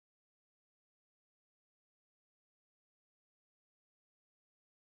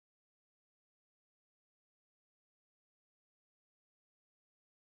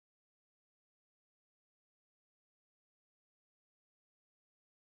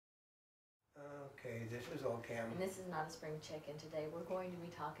this is Old Cam. And this is not a spring check-in today. We're going to be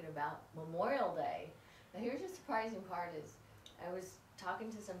talking about Memorial Day. Now here's the surprising part is, I was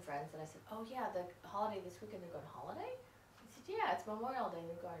talking to some friends and I said, oh yeah, the holiday this weekend, they're going holiday? I said, yeah, it's Memorial Day.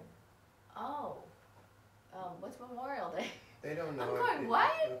 They're going, oh, what's Memorial Day? They don't know. I'm going,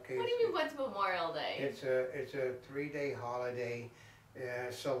 what? Okay, What do you mean, what's Memorial Day? It's a 3-day holiday.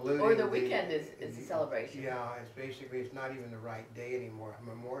 Saluting Or the weekend is a celebration. Yeah, it's basically, it's not even the right day anymore.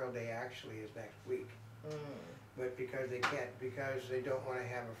 Memorial Day actually is next week. But because they can't, because they don't want to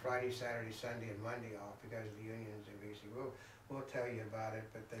have a Friday, Saturday, Sunday, and Monday off because of the unions, they basically, we'll tell you about it,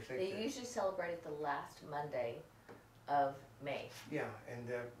 but they think They usually celebrate it the last Monday of May. Yeah, and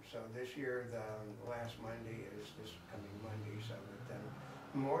so this year, the last Monday is this coming Monday, so that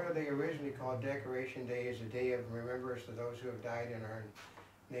Memorial Day, originally called Decoration Day, is a day of remembrance to those who have died in our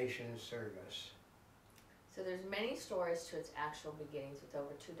nation's service. So there's many stories to its actual beginnings, with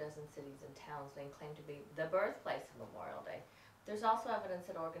over 24 cities and towns named claim to be the birthplace of Memorial Day. There's also evidence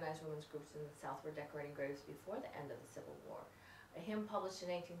that organized women's groups in the South were decorating graves before the end of the Civil War. A hymn published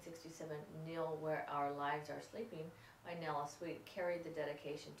in 1867, Kneel Where Our Lives Are Sleeping, by Nella Sweet, carried the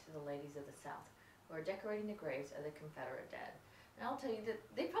dedication to the ladies of the South, who are decorating the graves of the Confederate dead. And I'll tell you that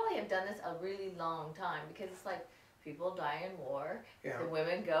they probably have done this a really long time, because it's like people die in war, the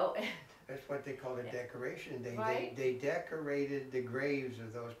women go and... That's what they call a decoration day. Right? They decorated the graves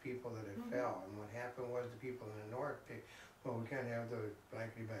of those people that had fell, and what happened was the people in the North picked, well, we can't have the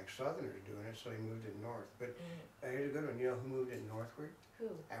blankety blank Southerners doing it, so they moved it north. But here's a good one. You know who moved it northward?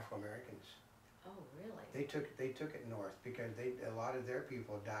 Who? Afro-Americans. Oh, really? They took it north because a lot of their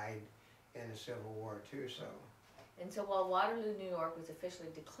people died in the Civil War too. So. And so while Waterloo, New York was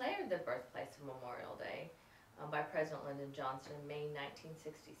officially declared the birthplace of Memorial Day by President Lyndon Johnson in May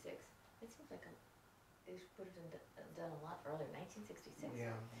 1966, it seems like they would have done a lot earlier, 1966.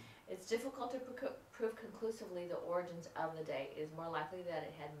 Yeah. It's difficult to prove conclusively the origins of the day. It is more likely that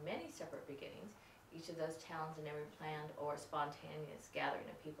it had many separate beginnings. Each of those towns and every planned or spontaneous gathering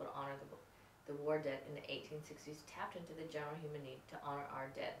of people to honor the war dead in the 1860s tapped into the general human need to honor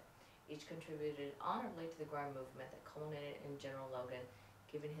our dead. Each contributed honorably to the growing movement that culminated in General Logan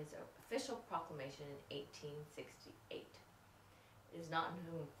giving his official proclamation in 1868. It's not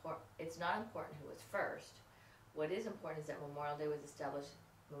important who was first. What is important is that Memorial Day was established.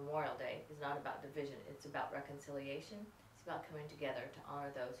 Memorial Day is not about division, it's about reconciliation. It's about coming together to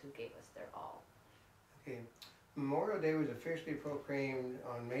honor those who gave us their all. Okay, Memorial Day was officially proclaimed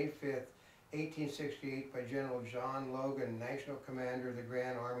on May 5th, 1868 by General John Logan, National Commander of the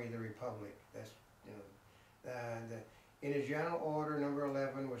Grand Army of the Republic. That's, you know, in a general order, number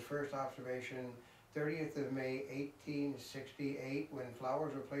 11 was first observation 30th of May, 1868, when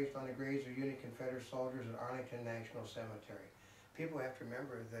flowers were placed on the graves of Union Confederate soldiers at Arlington National Cemetery. People have to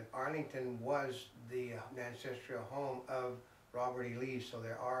remember that Arlington was the ancestral home of Robert E. Lee, so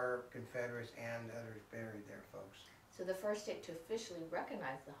there are Confederates and others buried there, folks. So the first state to officially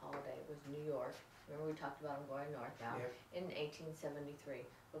recognize the holiday was New York. Remember we talked about them going north now, in 1873.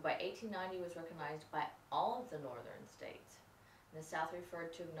 But by 1890 it was recognized by all of the northern states. And the South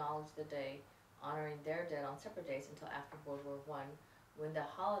referred to acknowledge the day, honoring their dead on separate days until after World War I, when the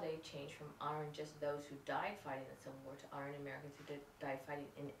holiday changed from honoring just those who died fighting the Civil War to honoring Americans who died fighting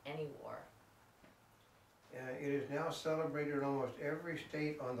in any war. It is now celebrated in almost every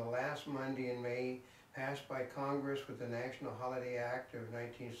state on the last Monday in May, passed by Congress with the National Holiday Act of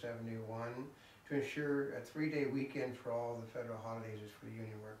 1971 to ensure a 3-day weekend for all the federal holidays is for the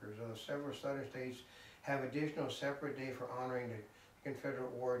union workers. Although several southern states have additional separate day for honoring the Confederate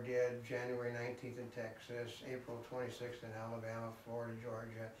War dead, January 19th in Texas, April 26th in Alabama, Florida,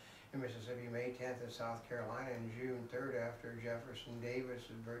 Georgia, and Mississippi, May 10th in South Carolina, and June 3rd after Jefferson Davis'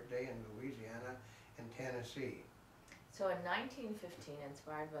 birthday in Louisiana and Tennessee. So in 1915,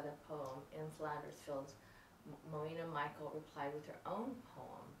 inspired by the poem In Flanders Fields, Moena Michael replied with her own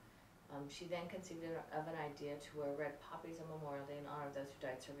poem. She then conceived of an idea to wear red poppies on Memorial Day in honor of those who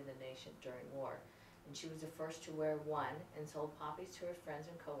died serving the nation during war. And she was the first to wear one and sold poppies to her friends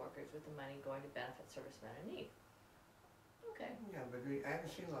and co-workers with the money going to benefit servicemen in need. Okay. Yeah, but I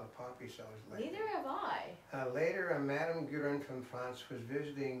haven't seen a lot of poppy sellers lately. Neither have I. Later, Madame Guerin from France was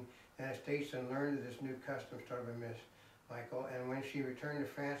visiting the United States and learned of this new custom started by Miss Michael, and when she returned to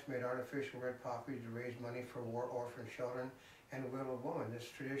France, made artificial red poppies to raise money for war orphan children and widowed women. This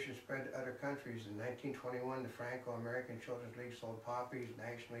tradition spread to other countries. In 1921, the Franco-American Children's League sold poppies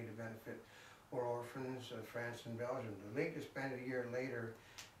nationally to benefit war orphans of France and Belgium. The League disbanded a year later,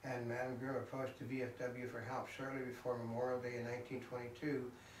 and Madame Guerin approached the VFW for help. Shortly before Memorial Day in 1922,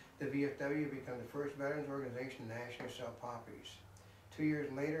 the VFW became the first veterans organization to nationally sell poppies. 2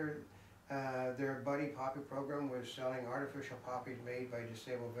 years later, Their Buddy Poppy program was selling artificial poppies made by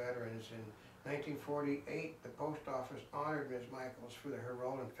disabled veterans. In 1948, the post office honored Ms. Michaels for her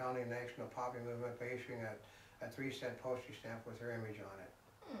role in founding the National Poppy Movement by issuing a 3-cent postage stamp with her image on it.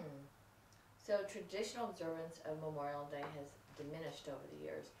 So traditional observance of Memorial Day has diminished over the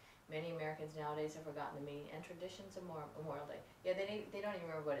years. Many Americans nowadays have forgotten the meaning and traditions of Memorial Day. Yeah, they don't even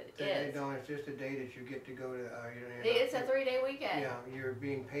remember what it They is. don't, it's just a day that you get to go to, It's a 3-day weekend. yeah, you're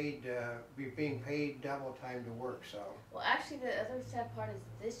being paid double time to work, so. Well, actually, the other sad part is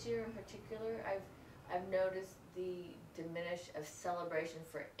this year in particular, I've noticed the diminish of celebration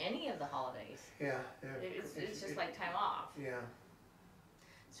for any of the holidays. Yeah. It's just like time off. Yeah,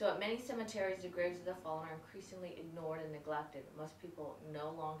 So at many cemeteries, the graves of the fallen are increasingly ignored and neglected. Most people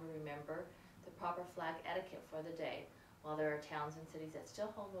no longer remember the proper flag etiquette for the day. While there are towns and cities that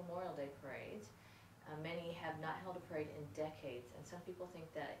still hold Memorial Day parades, many have not held a parade in decades, and some people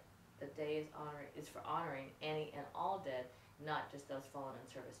think that the day is for honoring any and all dead, not just those fallen in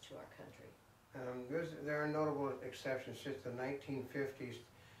service to our country. there are notable exceptions. Since the 1950s,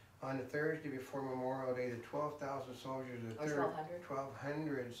 on the Thursday before Memorial Day, the 12,000 soldiers of the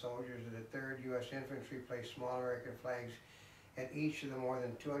 1,200 soldiers of the 3rd U.S. Infantry placed small American flags at each of the more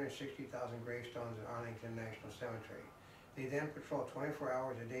than 260,000 gravestones at Arlington National Cemetery. They then patrol 24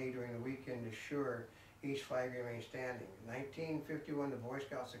 hours a day during the weekend to ensure each flag remains standing. In 1951, the Boy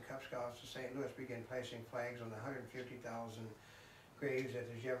Scouts and Cub Scouts of St. Louis began placing flags on the 150,000 graves at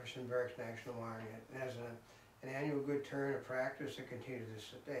the Jefferson Barracks National Monument as an annual good turn of practice that continues to this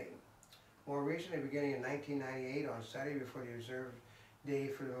day. More recently, beginning in 1998, on Saturday before the observed day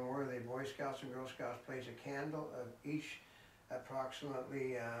for the Memorial Day, Boy Scouts and Girl Scouts place a candle of each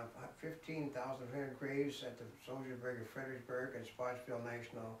approximately 15,500 graves at the Soldiers Brig of Fredericksburg and Spotsville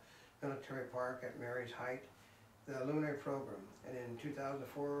National Military Park at Mary's Height, the lunar program. And in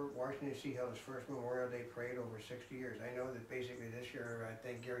 2004, Washington D.C. held its first Memorial Day parade over 60 years. I know that basically this year, I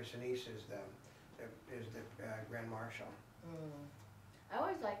think Gary Sinise is the Grand Marshal. I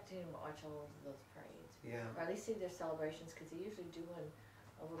always like to watch all of those parades, Yeah, or at least see their celebrations, because they usually do one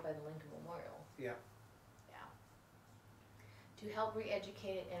over by the Lincoln Memorial. yeah. Yeah. To help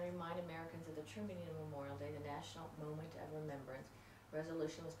re-educate and remind Americans of the true meaning of Memorial Day, the National Moment of Remembrance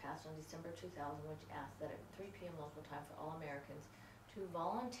resolution was passed on December 2000, which asked that at 3 p.m. local time for all Americans to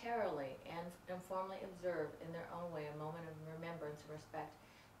voluntarily and informally observe in their own way a moment of remembrance and respect,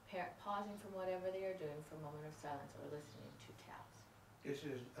 pausing from whatever they are doing for a moment of silence or listening to taps. This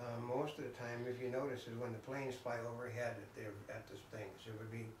is, most of the time, if you notice, is when the planes fly overhead at the things. It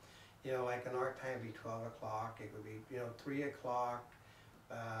would be, like in our time, it'd be 12 o'clock, it would be, 3 o'clock,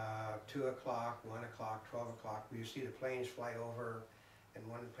 2 o'clock, 1 o'clock, 12 o'clock. You see the planes fly over, and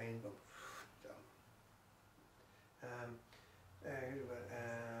one plane go, so.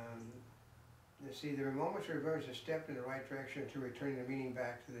 You see, there are moments where reverse a step in the right direction to returning the meaning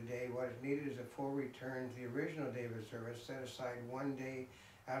back to the day. What is needed is a full return to the original day of observance. Set aside one day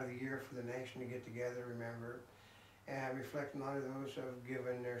out of the year for the nation to get together, remember, and reflect on those who have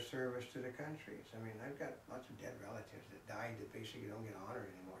given their service to the countries. I mean, I've got lots of dead relatives that died that basically don't get honored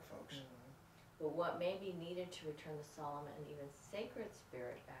anymore, folks. But what may be needed to return the solemn and even sacred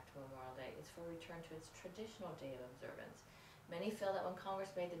spirit back to Memorial Day is for return to its traditional day of observance. Many feel that when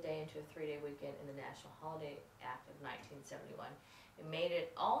Congress made the day into a 3-day weekend in the National Holiday Act of 1971, it made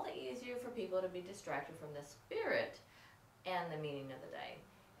it all the easier for people to be distracted from the spirit and the meaning of the day.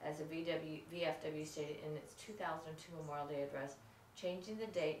 As the VFW stated in its 2002 Memorial Day address, changing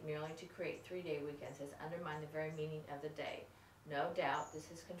the date merely to create 3-day weekends has undermined the very meaning of the day. No doubt this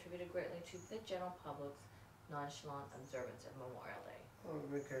has contributed greatly to the general public's nonchalant observance of Memorial Day. Well,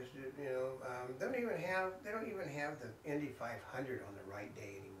 because, they don't even have the Indy 500 on the right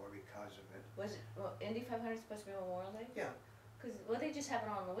day anymore because of it. Was it, Indy 500 supposed to be Memorial Day? Yeah. Because, they just have it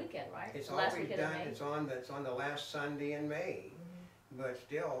on the weekend, right? It's The last always weekend of done, May? it's on the last Sunday in May. But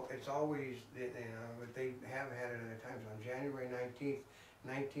still, it's always, but they have had it other times. On January 19th,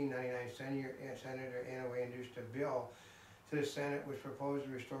 1999, Senator Inouye introduced a bill to the Senate which proposed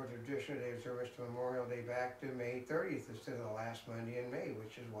to restore the traditional day of service to Memorial Day back to May 30th instead of the last Monday in May,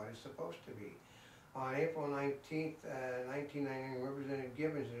 which is what it's supposed to be. On April 19th, 1999, Representative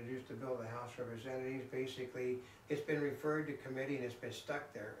Gibbons introduced a bill to the House of Representatives. Basically, it's been referred to committee and it's been stuck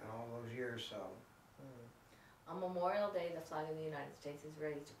there in all those years, so. On Memorial Day, the flag of the United States is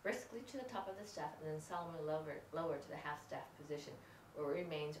raised briskly to the top of the staff and then solemnly lowered to the half-staff position, where it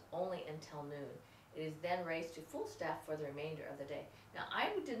remains only until noon. It is then raised to full staff for the remainder of the day. Now, I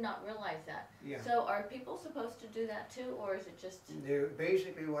did not realize that. Yeah. So are people supposed to do that too, or is it just?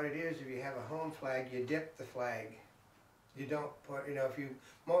 Basically what it is, if you have a home flag, you dip the flag. You don't put, you know, if you,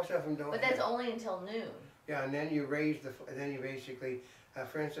 most of them don't. But that's only until noon. Yeah, and then you raise then you basically,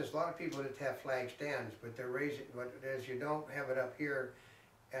 for instance, a lot of people that have flag stands, but they're raising, but as you don't have it up here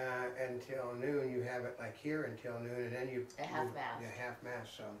until noon, you have it like here until noon, and then you. At half-mast. Yeah,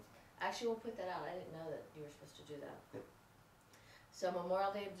 half-mast, so. Actually, we'll put that out. I didn't know that you were supposed to do that. Yep. So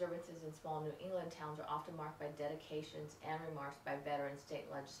Memorial Day observances in small New England towns are often marked by dedications and remarks by veteran state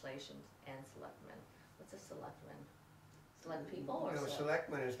legislations and selectmen. What's a selectman? Select people or No,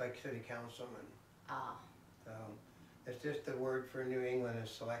 selectman is like city councilman. Ah, So, it's just the word for New England is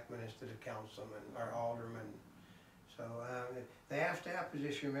selectman instead of councilman or alderman. So, the half-staff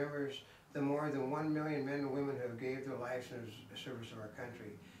position members the more than 1 million men and women who have gave their lives in the service of our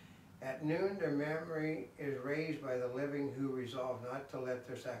country. At noon, their memory is raised by the living who resolve not to let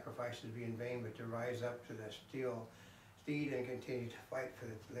their sacrifices be in vain, but to rise up to the steed and continue to fight for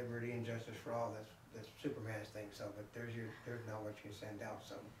the liberty and justice for all. That's Superman's thing. So, but there's not what you send out.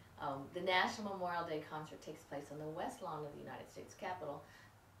 So. the National Memorial Day concert takes place on the west lawn of the United States Capitol,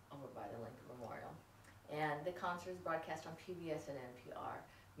 over by the Lincoln Memorial. And the concert is broadcast on PBS and NPR.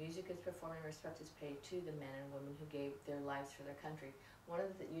 Music is performed and respect is paid to the men and women who gave their lives for their country. One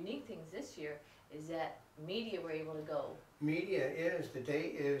of the unique things this year is that media were able to go. The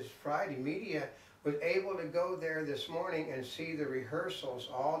day is Friday. Media was able to go there this morning and see the rehearsals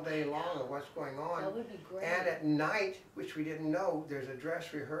all day long of what's going on. That would be great. And at night, which we didn't know, there's a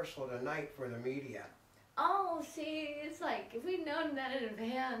dress rehearsal tonight for the media. Oh, see, it's like, if we'd known that in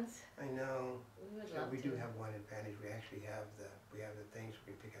advance, I know. we would So love we to. do have one advantage. We actually have the things.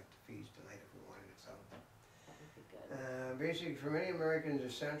 We can pick up the fees tonight if we wanted it. So. That would be good. Basically, for many Americans, the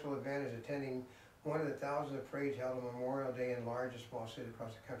central event is attending one of the thousands of parades held on Memorial Day in large and small cities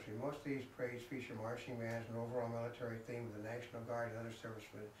across the country. Most of these parades feature marching bands and overall military theme with the National Guard and other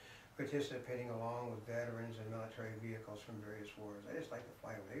servicemen participating along with veterans and military vehicles from various wars. I just like the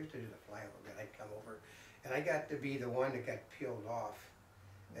flyover. I used to do the flyover, but I'd come over, and I got to be the one that got peeled off.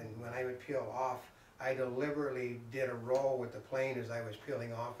 And when I would peel off, I deliberately did a roll with the plane as I was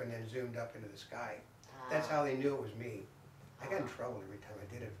peeling off and then zoomed up into the sky. That's how they knew it was me. I got in trouble every time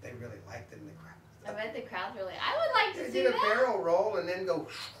I did it. They really liked it in the crowd. I bet the crowd really, I would like to They see did a that. barrel roll and then go.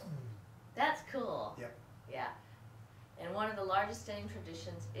 That's cool. Yep. Yeah. And one of the largest standing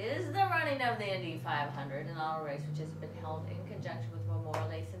traditions is the running of the Indy 500, an auto race which has been held in conjunction with Memorial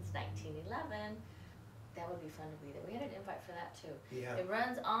Day since 1911. That would be fun to be there. We had an invite for that too. Yeah. It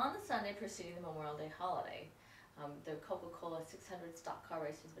runs on the Sunday preceding the Memorial Day holiday. The Coca-Cola 600 stock car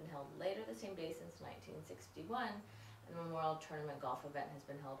race has been held later the same day since 1961. And the Memorial Tournament golf event has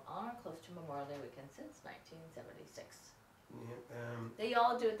been held on or close to Memorial Day weekend since 1976. Yeah, They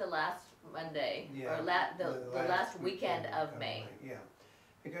all do it the last Monday, Yeah, or the last weekend of May. Yeah,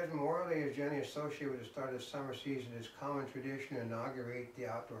 because Memorial Day is generally associated with the start of the summer season, it's common tradition to inaugurate the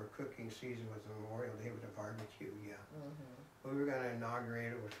outdoor cooking season with Memorial Day with a barbecue, yeah. Mm-hmm. We were gonna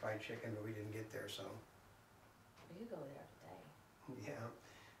inaugurate it with fried chicken, but we didn't get there, so, You go there today. yeah.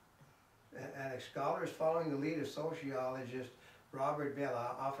 Scholars following the lead of sociologist Robert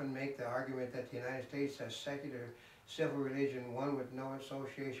Bella often make the argument that the United States has secular civil religion, one with no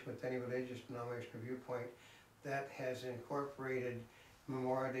association with any religious denomination or viewpoint, that has incorporated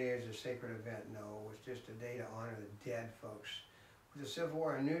Memorial Day as a sacred event. No, it's just a day to honor the dead, folks. With the Civil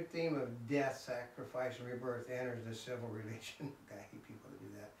War, a new theme of death, sacrifice, and rebirth enters the civil religion. I hate people to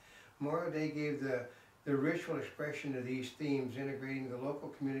do that. Memorial Day gave the ritual expression to these themes, integrating the local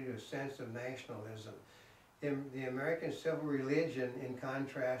community with a sense of nationalism. The American civil religion, in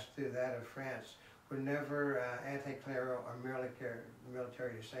contrast to that of France, were never anti-clerical or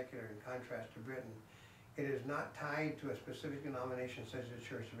military to secular, in contrast to Britain. It is not tied to a specific denomination such as the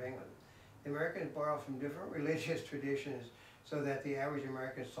Church of England. The Americans borrowed from different religious traditions so that the average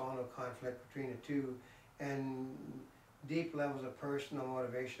American saw no conflict between the two, and deep levels of personal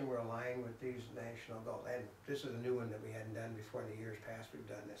motivation were aligned with these national goals. And this is a new one that we hadn't done before. In the years past, we've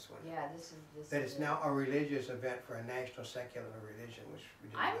done this one. Yeah, this That is it's now a religious event for a national secular religion, which we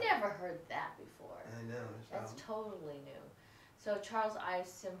didn't I've know. never heard that before. I know. That's So, totally new. So Charles Ives'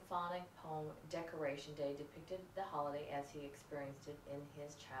 symphonic poem Decoration Day depicted the holiday as he experienced it in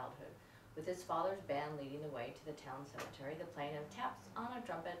his childhood. With his father's band leading the way to the town cemetery, the playing of taps on a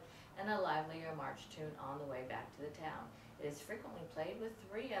trumpet, and a livelier march tune on the way back to the town. It is frequently played with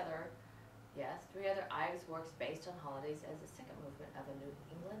three other Ives works based on holidays as the second movement of a New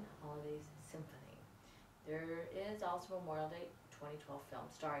England Holidays Symphony. There is also Memorial Day 2012 film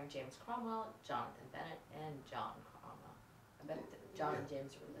starring James Cromwell, Jonathan Bennett, and John Cromwell. I bet John and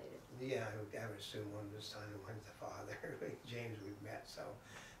James are related. yeah, I would assume one's the son and one's the father. James we've met, so.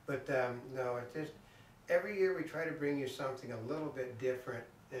 But no, it's just, every year we try to bring you something a little bit different,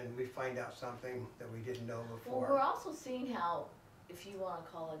 and we find out something that we didn't know Well, we're before. also seeing how, if you wanna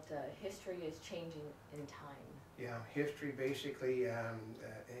call it, history is changing in time. Yeah, history basically,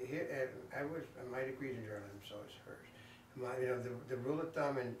 my degree's in journalism, so is hers. The rule of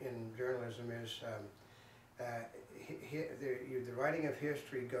thumb in journalism is, the writing of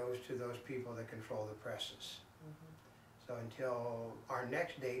history goes to those people that control the presses. So until our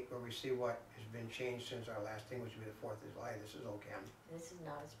next date, where we see what has been changed since our last thing, which will be the 4th of July, this is OCAM. And this is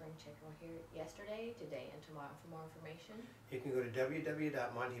not a spring chicken. We're here yesterday, today, and tomorrow for more information. You can go to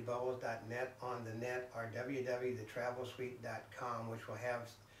www.montybubbles.net on the net, or www.thetravelsuite.com, which will have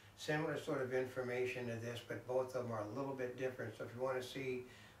similar sort of information to this, but both of them are a little bit different. So if you want to see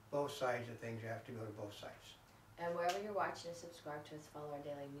both sides of things, you have to go to both sites. And wherever you're watching us, subscribe to us, follow our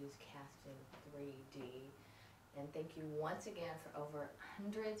daily newscast in 3D. And thank you once again for over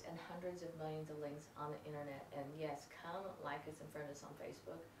hundreds and hundreds of millions of links on the internet. And yes, come like us and friend us on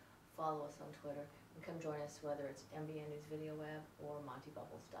Facebook, follow us on Twitter, and come join us whether it's MBN News Video Web or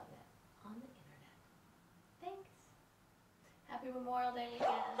MontyBubbles.net on the internet. Thanks. Happy Memorial Day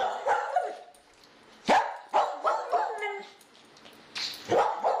weekend.